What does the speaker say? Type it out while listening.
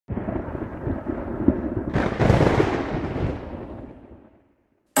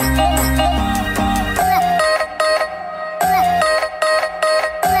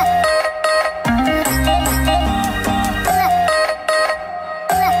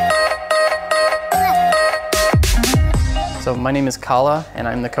So my name is Kala, and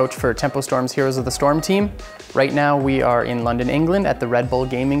I'm the coach for Tempo Storm's Heroes of the Storm team. Right now we are in London, England at the Red Bull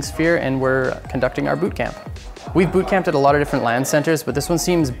Gaming Sphere, and we're conducting our boot camp. We've boot camped at a lot of different LAN centers, but this one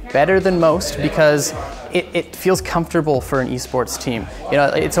seems better than most because it feels comfortable for an esports team. You know,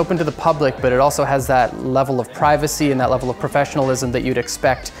 it's open to the public, but it also has that level of privacy and that level of professionalism that you'd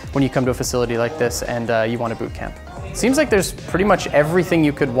expect when you come to a facility like this and you want to boot camp. Seems like there's pretty much everything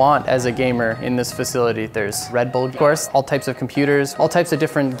you could want as a gamer in this facility. There's Red Bull, of course, all types of computers, all types of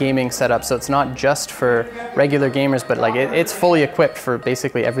different gaming setups. So it's not just for regular gamers, but like it's fully equipped for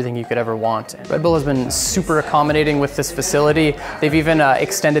basically everything you could ever want. Red Bull has been super accommodating with this facility. They've even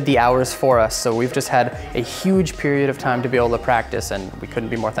extended the hours for us. So we've just had a huge period of time to be able to practice, and we couldn't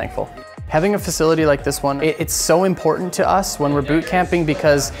be more thankful. Having a facility like this one, it's so important to us when we're boot camping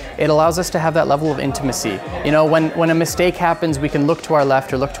because it allows us to have that level of intimacy. You know, when a mistake happens, we can look to our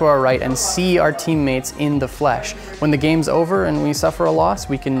left or look to our right and see our teammates in the flesh. When the game's over and we suffer a loss,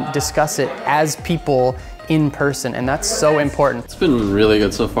 we can discuss it as people in person, and that's so important. It's been really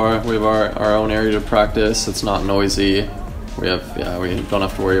good so far. We have our own area to practice. It's not noisy. We don't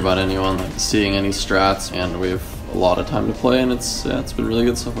have to worry about anyone like seeing any strats, and we have a lot of time to play, and it's been really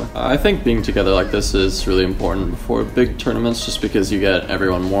good so far. I think being together like this is really important before big tournaments, just because you get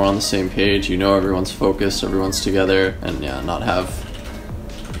everyone more on the same page. You know, everyone's focused, everyone's together, and not have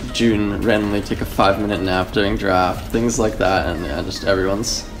June randomly take a 5-minute nap during draft, things like that, and just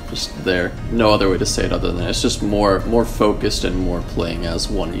everyone's just there. No other way to say it other than it's just more focused and more playing as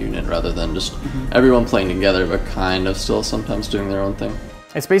one unit rather than just everyone playing together, but kind of still sometimes doing their own thing.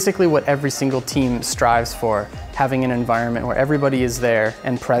 It's basically what every single team strives for, having an environment where everybody is there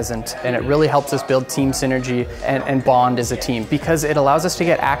and present, and it really helps us build team synergy and bond as a team because it allows us to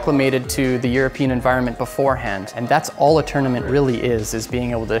get acclimated to the European environment beforehand. And that's all a tournament really is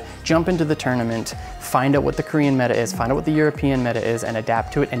being able to jump into the tournament, find out what the Korean meta is, find out what the European meta is, and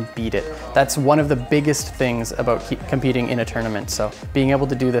adapt to it and beat it. That's one of the biggest things about competing in a tournament. So being able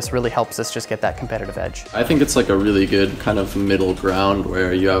to do this really helps us just get that competitive edge. I think it's like a really good kind of middle ground where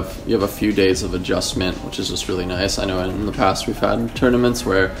you have a few days of adjustment, which is just really nice. I know in the past we've had tournaments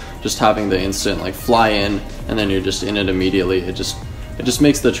where just having the instant like fly in and then you're just in it immediately, it just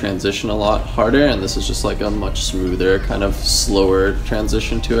makes the transition a lot harder, and this is just like a much smoother kind of slower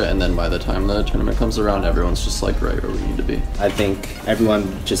transition to it, and then by the time the tournament comes around, everyone's just like right where we need to be. I think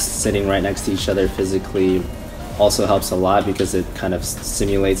everyone just sitting right next to each other physically also helps a lot because it kind of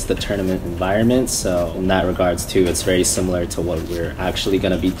simulates the tournament environment. So in that regards too, it's very similar to what we're actually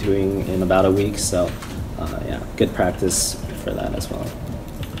going to be doing in about a week. So yeah, good practice for that as well.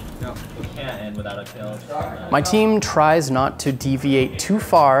 My team tries not to deviate too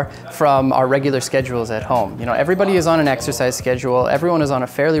far from our regular schedules at home. You know, everybody is on an exercise schedule, everyone is on a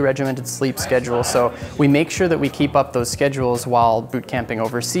fairly regimented sleep schedule, so we make sure that we keep up those schedules while boot camping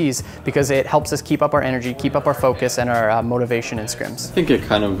overseas because it helps us keep up our energy, keep up our focus, and our motivation in scrims. I think it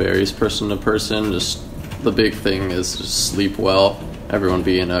kind of varies person to person. Just the big thing is just sleep well, everyone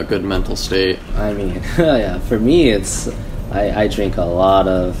be in a good mental state. I mean, yeah, for me it's I drink a lot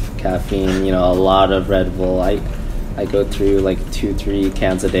of caffeine, you know, a lot of Red Bull. I go through like 2-3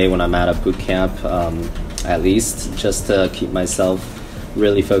 cans a day when I'm at a boot camp, at least, just to keep myself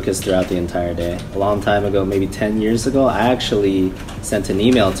really focused throughout the entire day. A long time ago, maybe 10 years ago, I actually sent an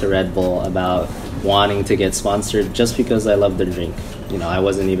email to Red Bull about wanting to get sponsored just because I love their drink. You know, I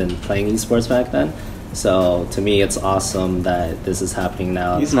wasn't even playing esports back then. So to me, it's awesome that this is happening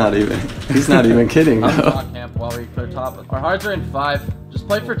now. He's not even kidding. Bot camp while we clear top. Our hearts are in 5. Just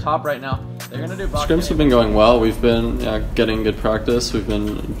play for top right now. They're gonna do bot Scrims have been going well. We've been getting good practice. We've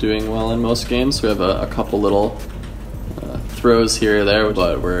been doing well in most games. We have a couple little throws here or there,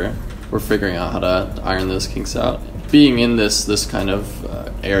 but we're figuring out how to iron those kinks out. Being in this kind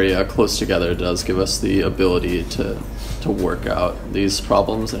of area close together does give us the ability to work out these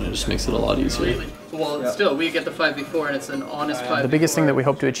problems, and it just makes it a lot easier. Well, still, we get the 5v4 and it's an honest 5v4. The biggest thing that we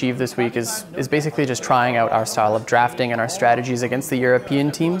hope to achieve this week is basically just trying out our style of drafting and our strategies against the European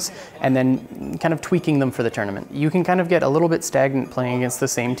teams, and then kind of tweaking them for the tournament. You can kind of get a little bit stagnant playing against the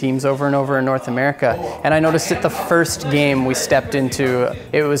same teams over and over in North America, and I noticed that the first game we stepped into,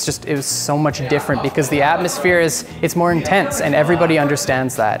 it was so much different because the atmosphere it's more intense, and everybody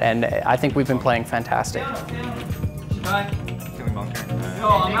understands that, and I think we've been playing fantastic.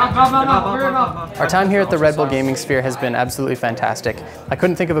 Our time here at the Red Bull Gaming Sphere has been absolutely fantastic. I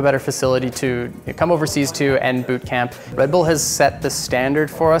couldn't think of a better facility to come overseas to and boot camp. Red Bull has set the standard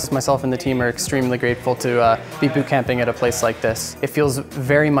for us. Myself and the team are extremely grateful to be boot camping at a place like this. It feels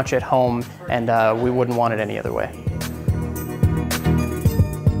very much at home, and we wouldn't want it any other way.